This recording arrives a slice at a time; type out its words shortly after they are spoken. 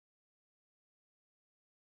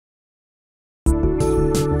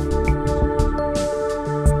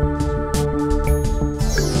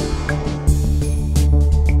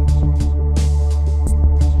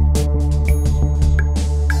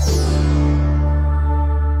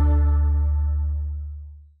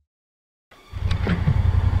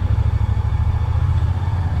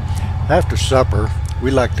After supper,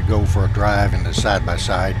 we like to go for a drive in the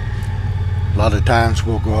side-by-side. A lot of times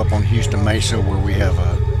we'll go up on Houston Mesa where we have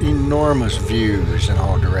enormous views in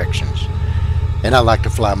all directions. And I like to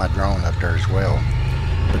fly my drone up there as well.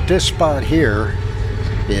 But this spot here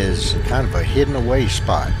is kind of a hidden away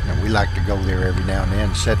spot, and we like to go there every now and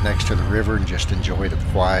then, sit next to the river and just enjoy the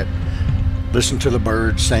quiet, listen to the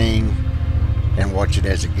birds sing, and watch it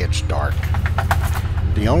as it gets dark.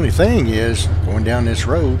 The only thing is, going down this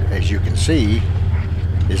road, as you can see,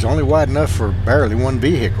 is only wide enough for barely one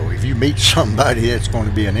vehicle. If you meet somebody, that's going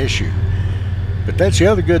to be an issue. But that's the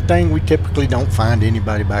other good thing, we typically don't find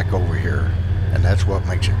anybody back over here, and that's what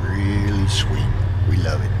makes it really sweet. We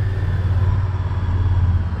love it.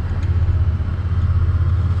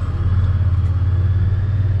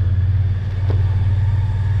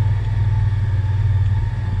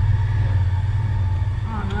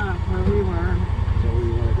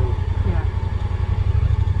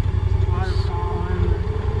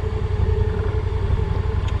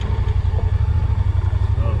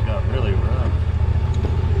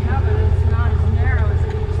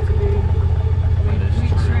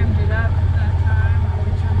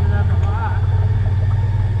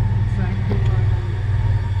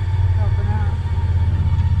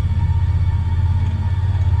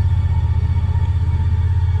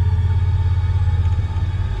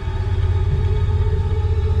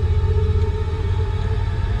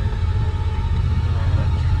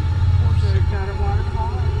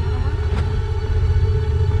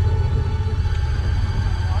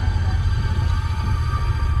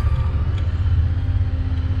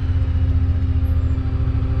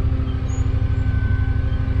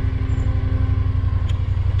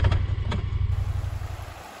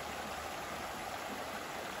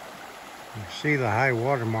 See the high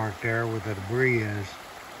water mark there where the debris is.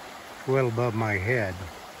 It's well above my head.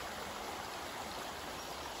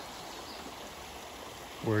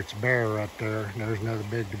 Where it's bare up there, there's another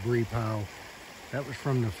big debris pile. That was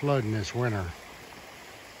from the flooding this winter.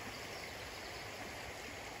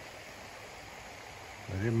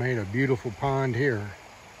 But it made a beautiful pond here.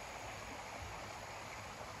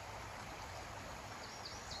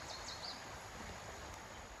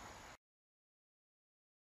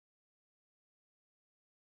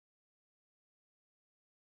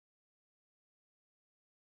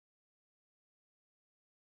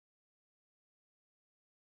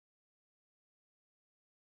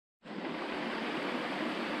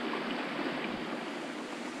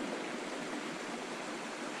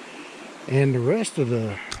 And the rest of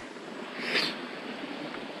the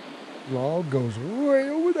log goes way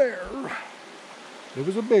over there. It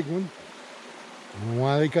was a big one. I don't know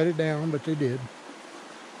why they cut it down, but they did.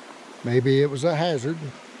 Maybe it was a hazard.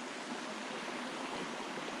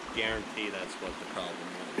 Guarantee that's what the problem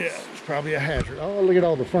is. Yeah, it's probably a hazard. Oh, look at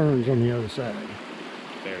all the ferns on the other side.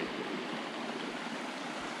 Very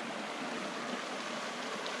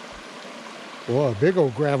good. Boy, a big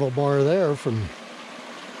old gravel bar there from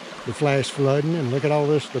the flash flooding, and look at all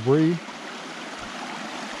this debris.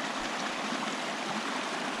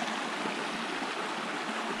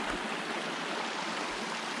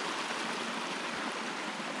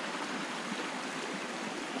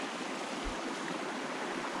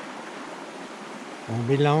 Won't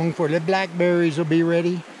be long for the blackberries will be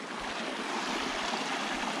ready.